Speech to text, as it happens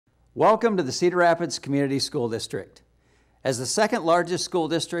Welcome to the Cedar Rapids Community School District. As the second largest school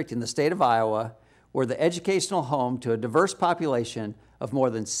district in the state of Iowa, we're the educational home to a diverse population of more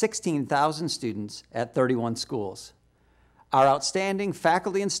than 16,000 students at 31 schools. Our outstanding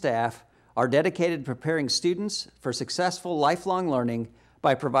faculty and staff are dedicated to preparing students for successful lifelong learning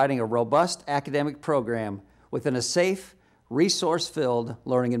by providing a robust academic program within a safe, resource-filled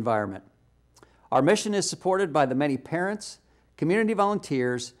learning environment. Our mission is supported by the many parents, community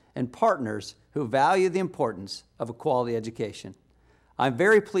volunteers, and partners who value the importance of a quality education. I'm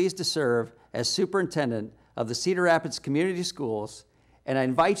very pleased to serve as Superintendent of the Cedar Rapids Community Schools, and I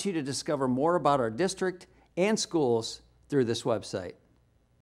invite you to discover more about our district and schools through this website.